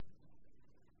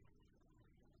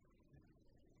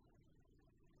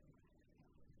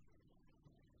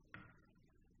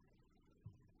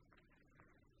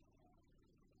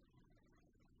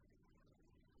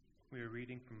We are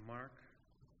reading from Mark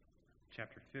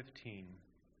chapter 15,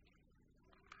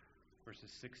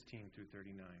 verses 16 through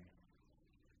 39.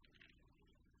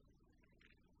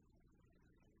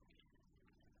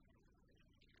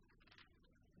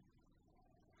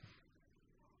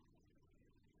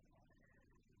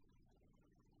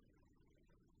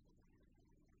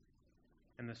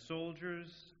 And the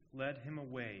soldiers led him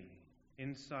away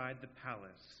inside the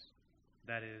palace,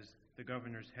 that is, the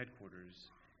governor's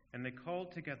headquarters, and they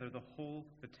called together the whole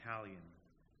battalion.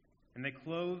 And they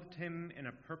clothed him in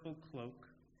a purple cloak,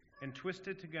 and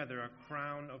twisted together a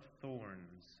crown of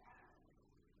thorns.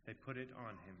 They put it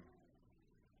on him.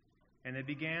 And they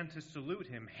began to salute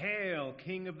him, "Hail,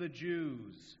 King of the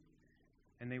Jews!"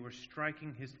 And they were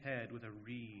striking his head with a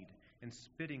reed, and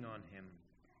spitting on him,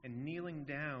 and kneeling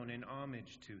down in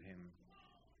homage to him.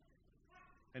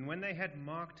 And when they had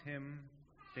mocked him,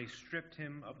 they stripped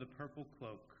him of the purple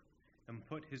cloak, and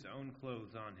put his own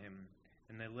clothes on him,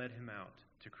 and they led him out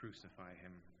to crucify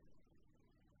him.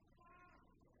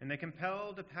 And they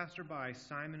compelled a passerby,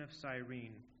 Simon of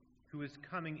Cyrene, who was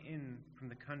coming in from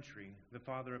the country, the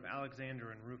father of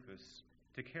Alexander and Rufus,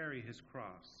 to carry his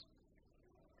cross.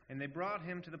 And they brought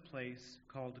him to the place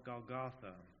called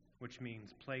Golgotha, which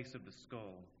means place of the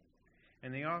skull.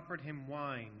 And they offered him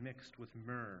wine mixed with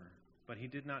myrrh, but he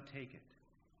did not take it.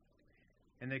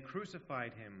 And they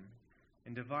crucified him,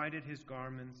 and divided his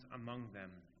garments among them,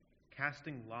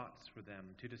 casting lots for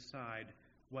them to decide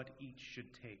what each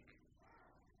should take.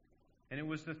 And it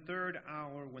was the third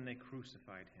hour when they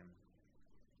crucified him.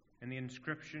 And the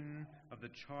inscription of the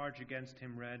charge against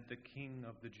him read, "The King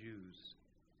of the Jews."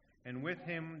 And with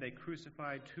him they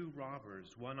crucified two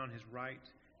robbers, one on his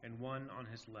right and one on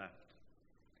his left.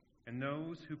 And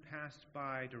those who passed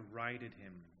by derided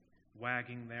him,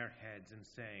 wagging their heads and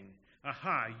saying,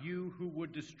 "Aha, you who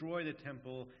would destroy the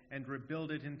temple and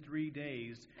rebuild it in 3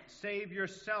 days, save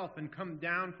yourself and come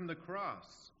down from the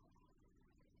cross."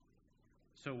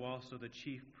 So also the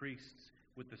chief priests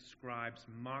with the scribes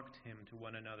mocked him to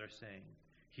one another, saying,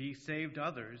 "He saved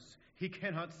others, he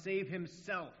cannot save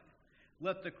himself.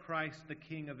 Let the Christ, the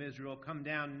King of Israel, come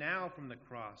down now from the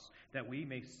cross, that we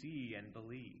may see and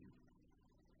believe."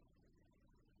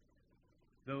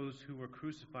 Those who were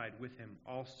crucified with him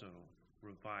also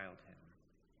reviled him.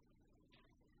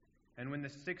 And when the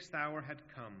 6th hour had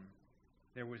come,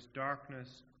 there was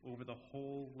darkness over the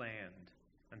whole land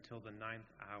until the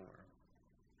 9th hour.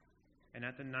 And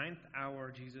at the 9th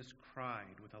hour Jesus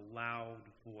cried with a loud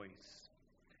voice,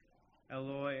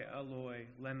 "Eloi, Eloi,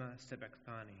 lema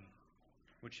sabachthani,"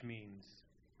 which means,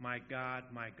 my God,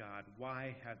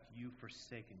 why have you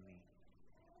forsaken me?"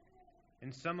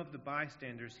 And some of the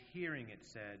bystanders, hearing it,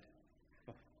 said,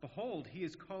 "Behold, he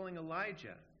is calling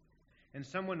Elijah." And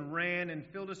someone ran and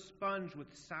filled a sponge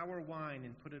with sour wine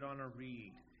and put it on a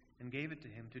reed and gave it to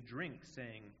him to drink,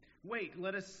 saying, "Wait,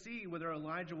 let us see whether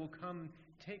Elijah will come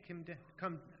to take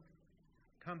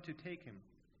him."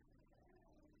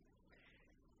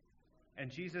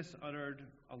 And Jesus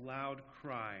uttered a loud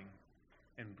cry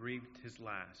and breathed his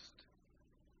last.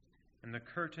 And the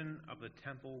curtain of the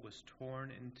temple was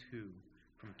torn in two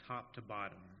from top to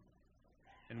bottom.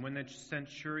 And when the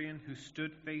centurion who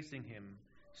stood facing him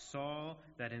saw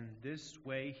that in this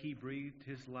way he breathed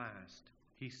his last,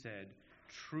 he said,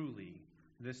 "Truly,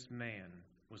 this man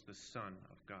was the Son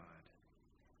of God."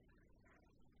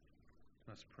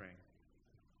 Let's pray.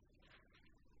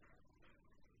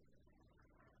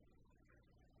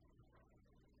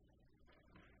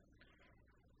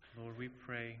 Lord, we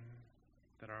pray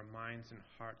that our minds and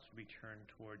hearts be turned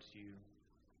towards you,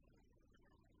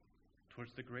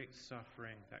 towards the great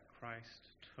suffering that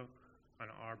Christ took on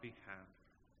our behalf.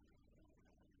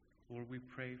 Lord, we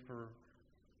pray for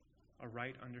a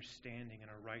right understanding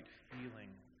and a right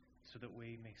feeling so that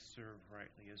we may serve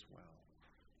rightly as well.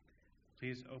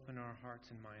 Please open our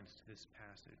hearts and minds to this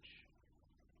passage,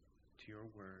 to your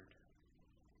word,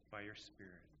 by your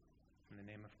Spirit. In the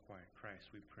name of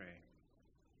Christ we pray.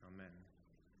 Amen.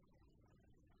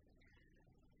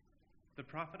 The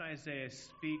prophet Isaiah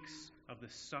speaks of the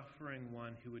suffering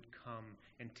one who would come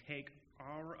and take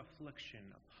our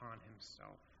affliction upon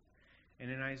himself. And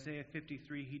in Isaiah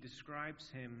 53, he describes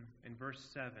him in verse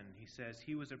 7. He says,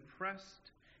 "He was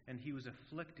oppressed and he was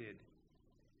afflicted,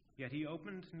 yet he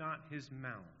opened not his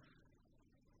mouth.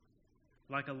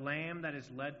 Like a lamb that is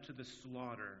led to the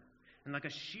slaughter, and like a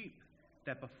sheep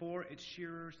that before its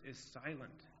shearers is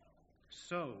silent,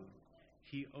 so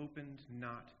he opened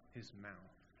not his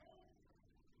mouth."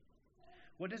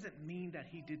 What does it mean that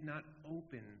he did not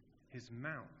open his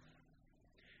mouth?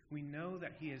 We know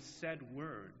that he has said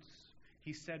words.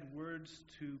 He said words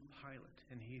to Pilate,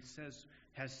 and he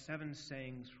has 7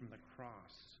 sayings from the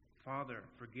cross. Father,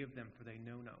 forgive them, for they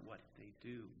know not what they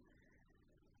do.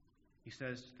 He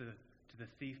says to the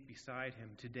thief beside him,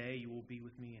 today you will be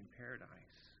with me in paradise.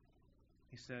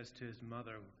 He says to his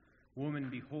mother, woman,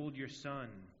 behold your son.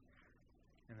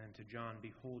 And then to John,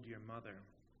 behold your mother.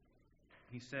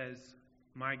 He says,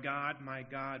 my God,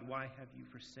 why have you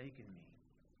forsaken me?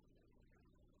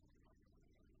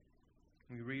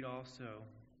 We read also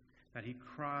that he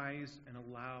cries in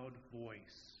a loud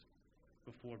voice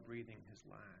before breathing his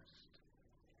last.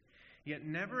 Yet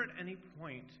never at any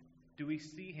point do we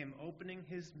see him opening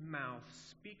his mouth,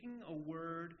 speaking a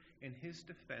word in his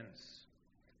defense,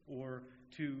 or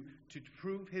to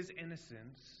prove his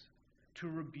innocence, to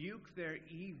rebuke their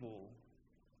evil,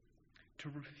 to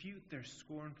refute their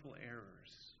scornful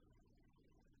errors.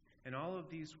 In all of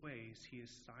these ways, he is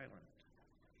silent.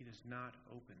 He does not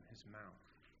open his mouth.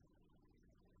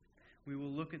 We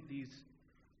will look at these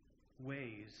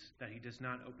ways that he does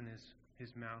not open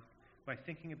his mouth by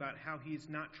thinking about how he is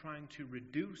not trying to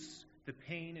reduce the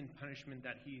pain and punishment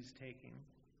that he is taking.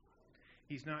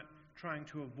 He's not trying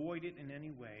to avoid it in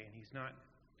any way, and he's not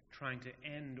trying to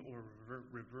end or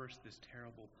reverse this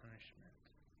terrible punishment.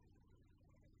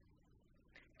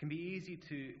 It can be easy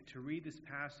to read this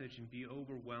passage and be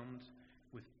overwhelmed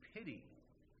with pity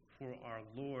for our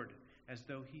Lord, as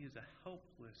though he is a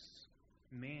helpless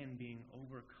man being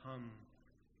overcome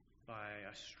by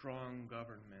a strong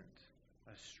government,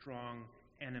 a strong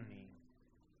enemy.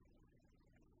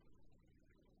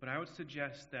 But I would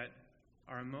suggest that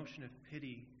our emotion of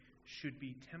pity should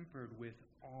be tempered with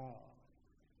awe,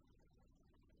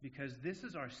 because this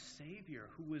is our Savior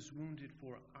who was wounded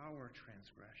for our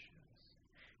transgressions.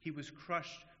 He was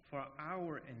crushed for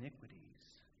our iniquities.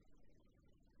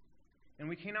 And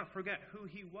we cannot forget who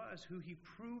he was, who he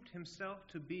proved himself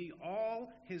to be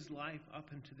all his life up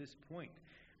until this point.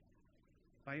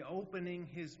 By opening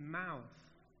his mouth,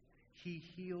 he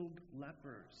healed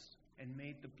lepers and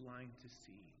made the blind to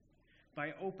see.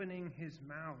 By opening his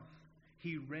mouth,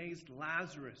 he raised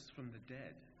Lazarus from the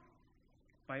dead.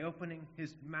 By opening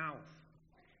his mouth,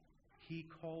 he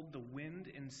called the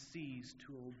wind and seas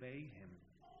to obey him.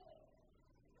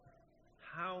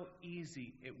 How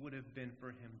easy it would have been for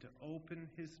him to open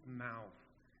his mouth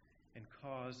and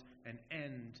cause an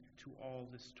end to all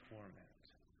this torment.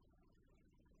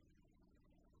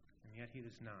 And yet he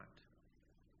does not.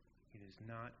 He does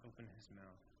not open his mouth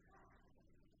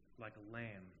like a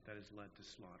lamb that is led to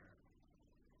slaughter.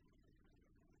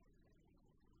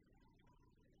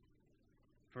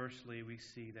 Firstly, we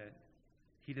see that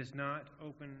he does not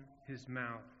open his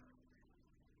mouth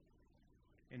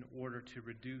in order to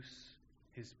reduce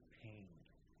his pain.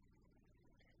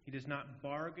 He does not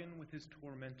bargain with his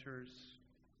tormentors.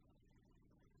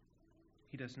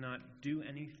 He does not do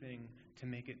anything to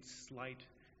make it slight,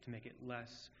 to make it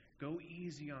less. Go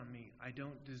easy on me. I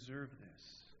don't deserve this.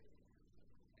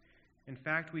 In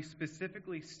fact, we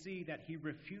specifically see that he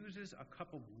refuses a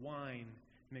cup of wine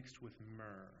mixed with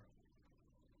myrrh.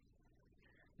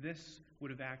 This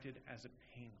would have acted as a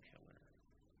painkiller.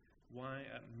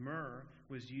 Myrrh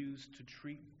was used to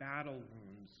treat battle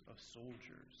wounds of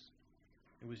soldiers.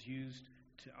 It was used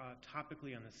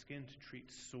topically on the skin to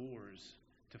treat sores,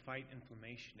 to fight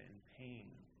inflammation and pain.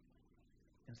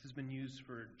 And this has been used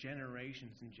for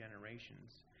generations and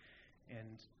generations.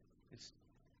 And it's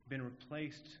been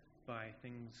replaced by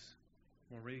things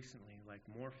more recently like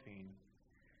morphine.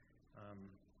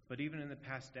 But even in the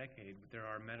past decade, there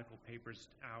are medical papers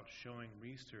out showing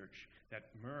research that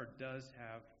myrrh does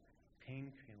have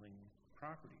pain-killing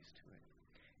properties to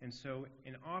it. And so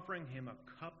in offering him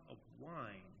a cup of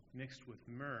wine mixed with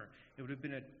myrrh, it would have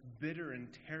been a bitter and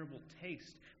terrible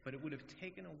taste, but it would have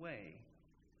taken away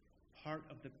part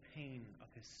of the pain of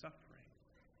his suffering.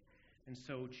 And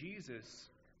so Jesus,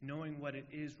 knowing what it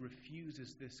is,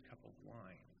 refuses this cup of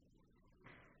wine.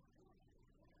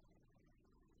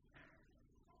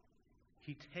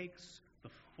 He takes the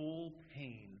full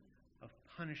pain of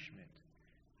punishment.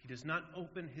 He does not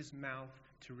open his mouth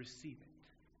to receive it.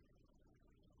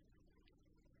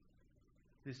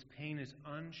 This pain is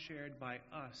unshared by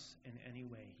us in any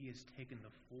way. He has taken the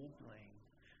full blame,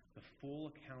 the full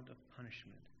account of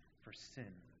punishment for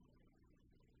sin.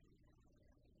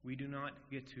 We do not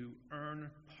get to earn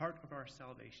part of our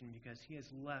salvation because he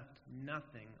has left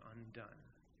nothing undone.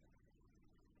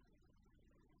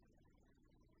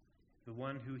 The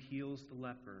one who heals the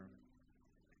leper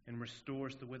and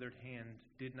restores the withered hand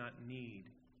did not need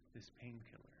this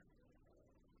painkiller.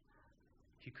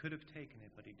 He could have taken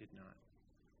it, but he did not.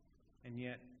 And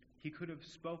yet, He could have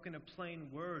spoken a plain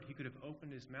word. He could have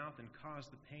opened his mouth and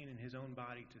caused the pain in his own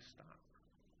body to stop.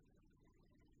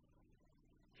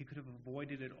 He could have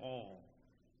avoided it all.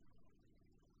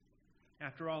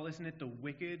 After all, isn't it the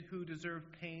wicked who deserve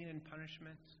pain and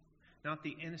punishment? Not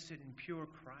the innocent and pure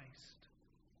Christ,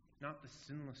 not the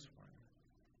sinless one.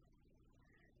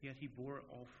 Yet he bore it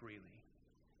all freely.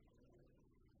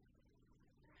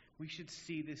 We should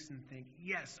see this and think,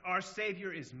 yes, our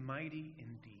Savior is mighty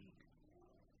indeed.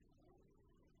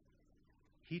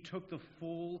 He took the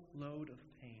full load of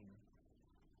pain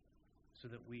so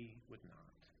that we would not.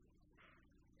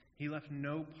 He left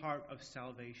no part of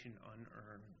salvation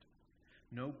unearned,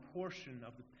 no portion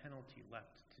of the penalty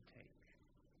left to take.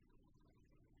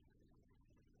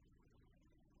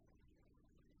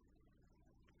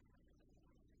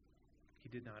 He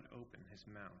did not open his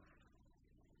mouth.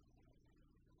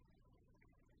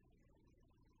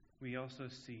 We also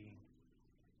see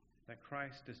that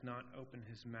Christ does not open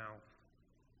his mouth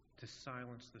to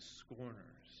silence the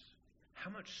scorners. How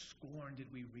much scorn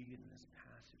did we read in this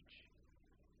passage?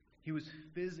 He was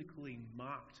physically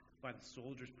mocked by the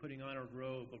soldiers, putting on a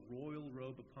royal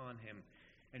robe upon him,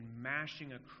 and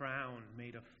mashing a crown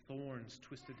made of thorns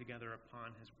twisted together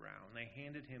upon his brow. And they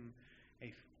handed him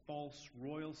a false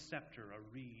royal scepter,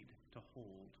 a reed, to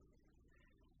hold.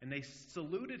 And they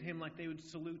saluted him like they would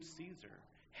salute Caesar.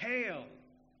 Hail,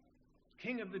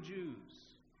 King of the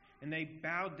Jews! And they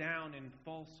bowed down in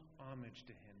false homage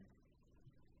to him.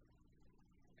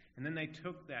 And then they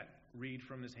took that reed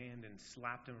from his hand and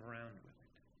slapped him around with it.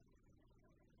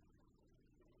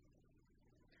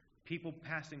 People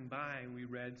passing by, we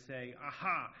read, say,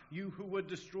 "Aha, you who would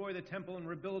destroy the temple and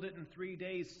rebuild it in 3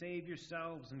 days, save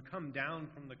yourselves and come down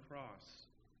from the cross."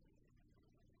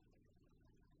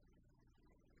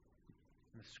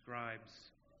 And the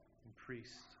scribes and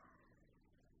priests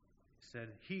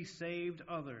said, "He saved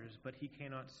others, but he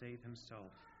cannot save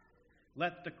himself.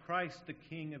 Let the Christ, the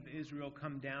King of Israel,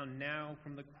 come down now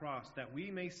from the cross, that we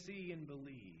may see and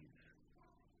believe."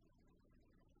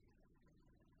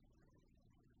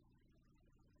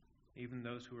 Even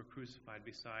those who were crucified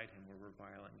beside him were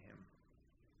reviling him.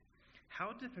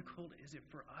 How difficult is it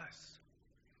for us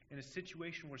in a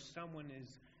situation where someone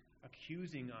is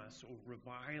accusing us or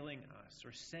reviling us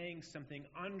or saying something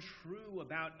untrue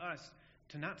about us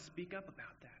to not speak up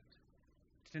about that,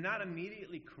 to not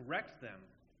immediately correct them,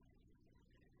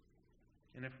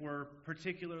 and if we're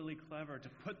particularly clever, to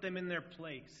put them in their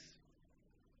place?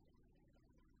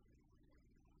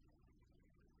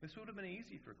 This would have been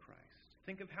easy for Christ.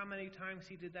 Think of how many times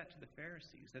he did that to the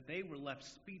Pharisees, that they were left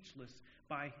speechless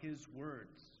by his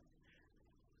words.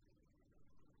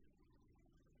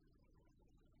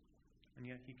 And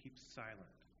yet he keeps silent.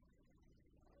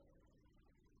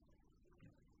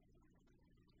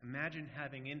 Imagine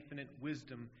having infinite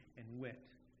wisdom and wit,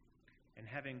 and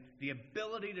having the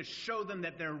ability to show them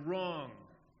that they're wrong.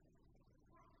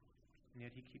 And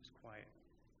yet he keeps quiet.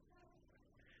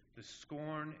 The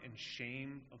scorn and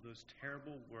shame of those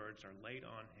terrible words are laid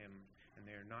on him, and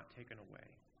they are not taken away.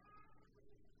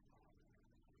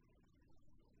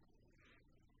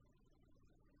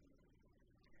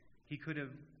 He could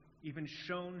have even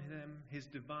shown them his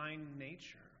divine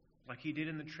nature, like he did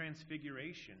in the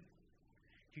Transfiguration.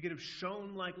 He could have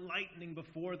shone like lightning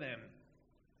before them.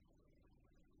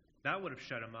 That would have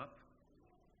shut him up.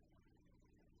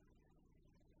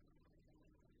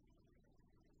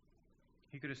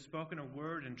 He could have spoken a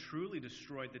word and truly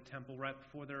destroyed the temple right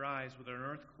before their eyes with an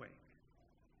earthquake.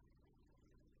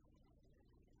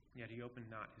 Yet he opened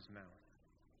not his mouth.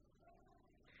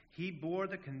 He bore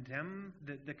the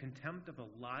contempt of a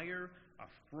liar, a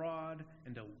fraud,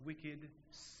 and a wicked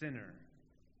sinner.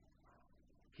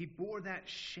 He bore that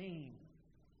shame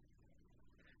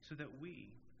so that we,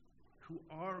 who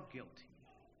are guilty,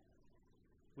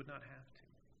 would not have to.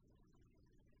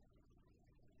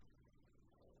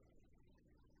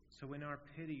 So in our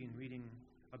pity in reading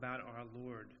about our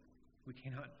Lord, we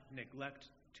cannot neglect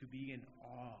to be in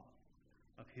awe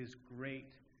of his great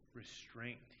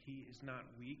restraint. He is not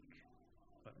weak,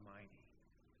 but mighty.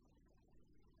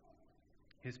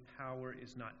 His power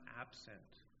is not absent,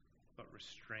 but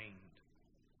restrained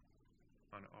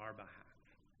on our behalf.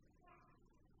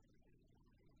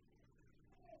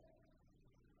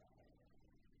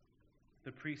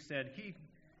 The priest said,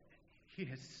 He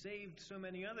has saved so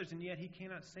many others, and yet he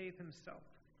cannot save himself.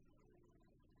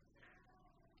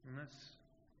 And that's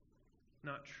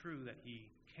not true that he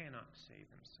cannot save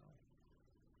himself.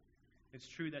 It's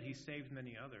true that he saved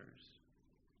many others.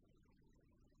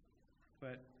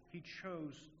 But he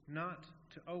chose not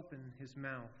to open his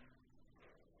mouth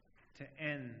to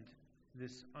end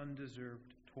this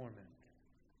undeserved torment.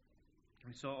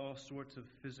 We saw all sorts of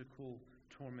physical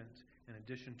torment in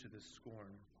addition to this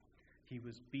scorn. He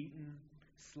was beaten,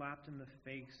 slapped in the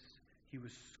face. He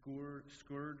was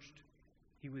scourged.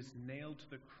 He was nailed to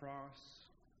the cross,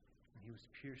 and he was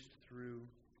pierced through.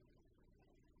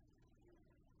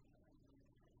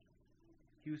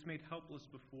 He was made helpless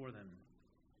before them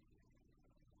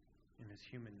in his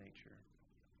human nature.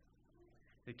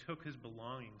 They took his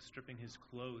belongings, stripping his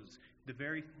clothes.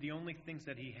 The only things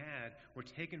that he had were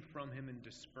taken from him and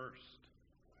dispersed.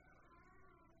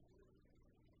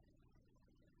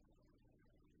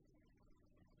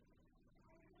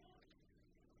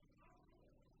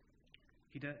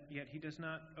 Yet he does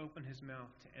not open his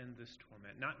mouth to end this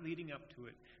torment, not leading up to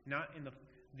it, not in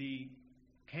the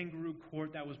kangaroo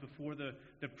court that was before the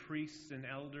priests and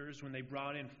elders when they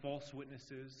brought in false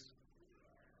witnesses,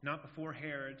 not before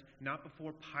Herod, not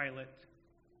before Pilate.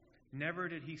 Never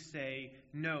did he say,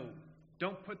 "No,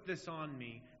 don't put this on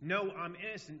me. No, I'm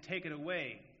innocent, take it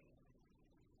away."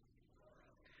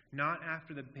 Not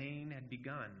after the pain had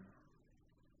begun,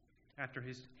 after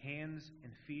his hands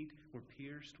and feet were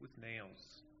pierced with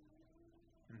nails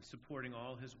and supporting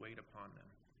all his weight upon them,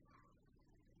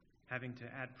 having to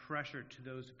add pressure to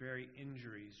those very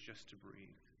injuries just to breathe.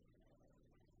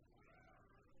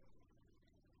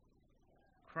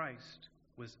 Christ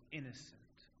was innocent.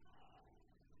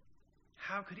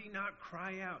 How could he not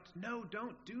cry out, "No,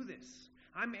 don't do this.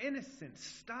 I'm innocent.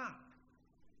 Stop."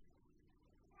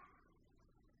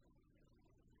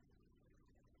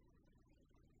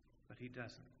 But he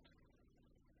doesn't.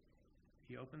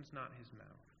 He opens not his mouth.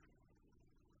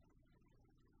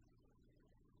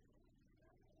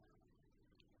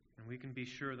 And we can be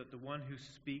sure that the one who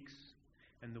speaks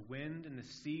and the wind and the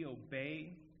sea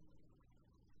obey,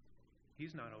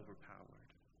 he's not overpowered.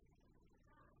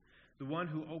 The one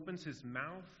who opens his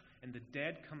mouth and the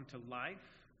dead come to life,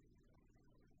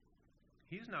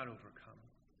 he's not overcome.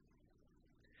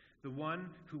 The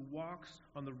one who walks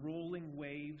on the rolling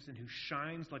waves and who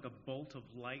shines like a bolt of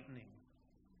lightning,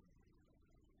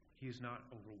 he is not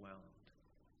overwhelmed.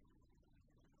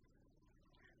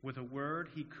 With a word,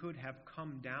 he could have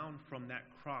come down from that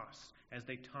cross as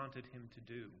they taunted him to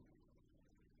do.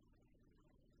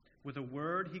 With a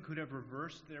word, he could have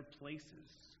reversed their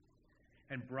places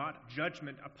and brought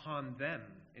judgment upon them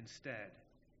instead.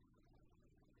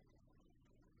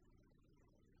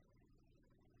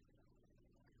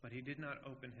 But he did not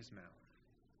open his mouth.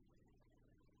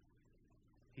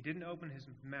 He didn't open his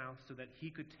mouth so that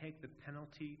he could take the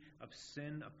penalty of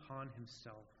sin upon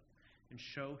himself and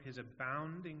show his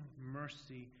abounding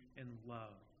mercy and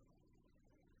love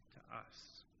to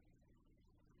us.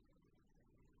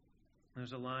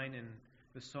 There's a line in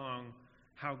the song,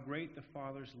 "How Great the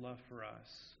Father's Love for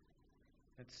Us,"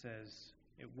 that says,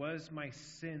 "It was my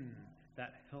sin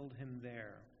that held him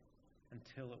there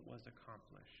until it was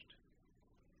accomplished."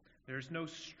 There's no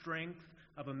strength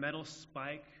of a metal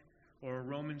spike or a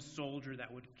Roman soldier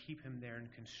that would keep him there and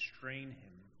constrain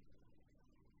him.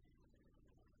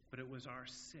 But it was our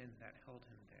sin that held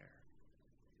him there.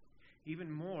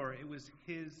 Even more, it was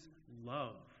his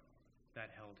love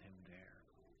that held him there.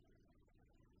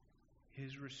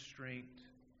 His restraint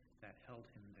that held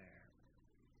him there.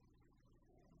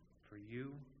 For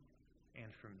you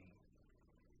and for me.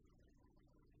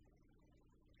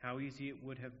 How easy it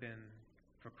would have been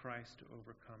for Christ to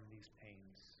overcome these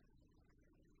pains.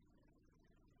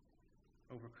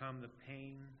 Overcome the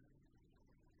pain,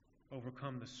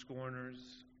 overcome the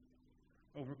scorners,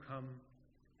 overcome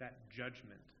that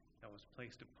judgment that was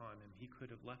placed upon him. He could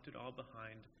have left it all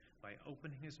behind by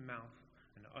opening his mouth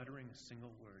and uttering a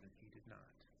single word, and he did not.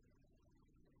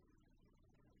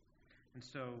 And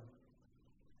so,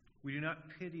 we do not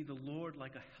pity the Lord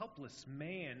like a helpless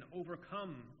man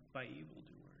overcome by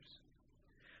evildoers,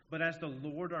 but as the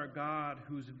Lord our God,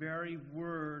 whose very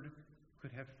word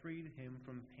could have freed him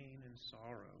from pain and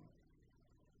sorrow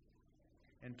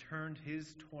and turned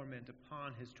his torment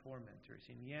upon his tormentors,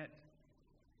 and yet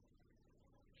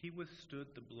he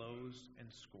withstood the blows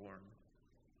and scorn.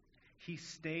 He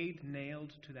stayed nailed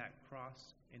to that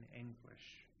cross in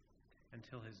anguish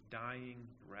until his dying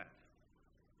breath.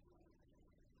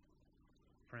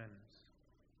 Friends,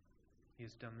 he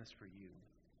has done this for you.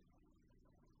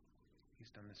 He's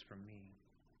done this for me.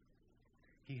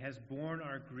 He has borne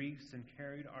our griefs and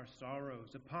carried our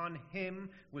sorrows. Upon him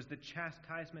was the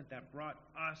chastisement that brought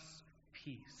us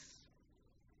peace.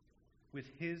 With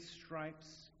his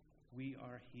stripes we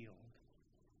are healed.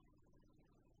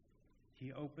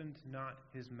 He opened not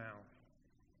his mouth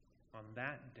on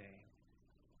that day,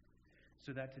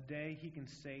 so that today he can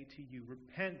say to you,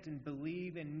 "Repent and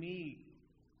believe in me,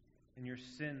 and your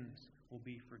sins will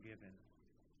be forgiven."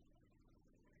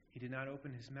 He did not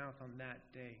open his mouth on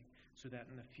that day so that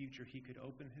in the future he could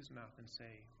open his mouth and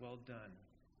say, "Well done,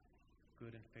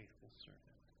 good and faithful servant,"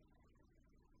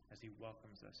 as he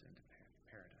welcomes us into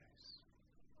paradise.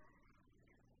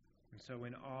 And so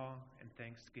in awe and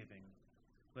thanksgiving,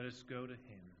 let us go to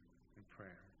him in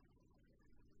prayer.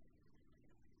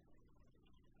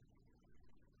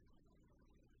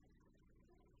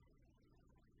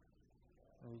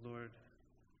 Oh Lord,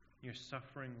 your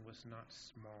suffering was not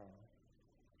small.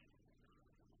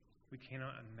 We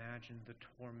cannot imagine the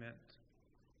torment,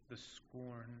 the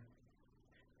scorn,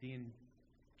 the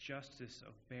injustice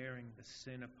of bearing the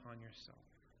sin upon yourself.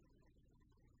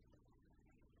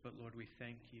 But Lord, we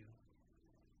thank you.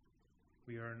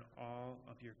 We are in awe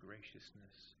of your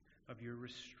graciousness, of your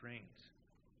restraint,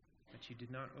 that you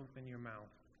did not open your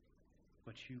mouth,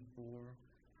 but you bore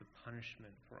the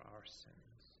punishment for our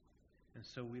sins. And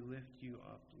so we lift you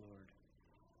up, Lord.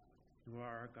 You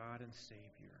are our God and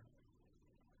Savior.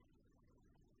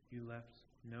 You left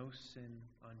no sin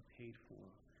unpaid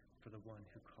for the one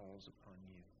who calls upon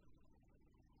you.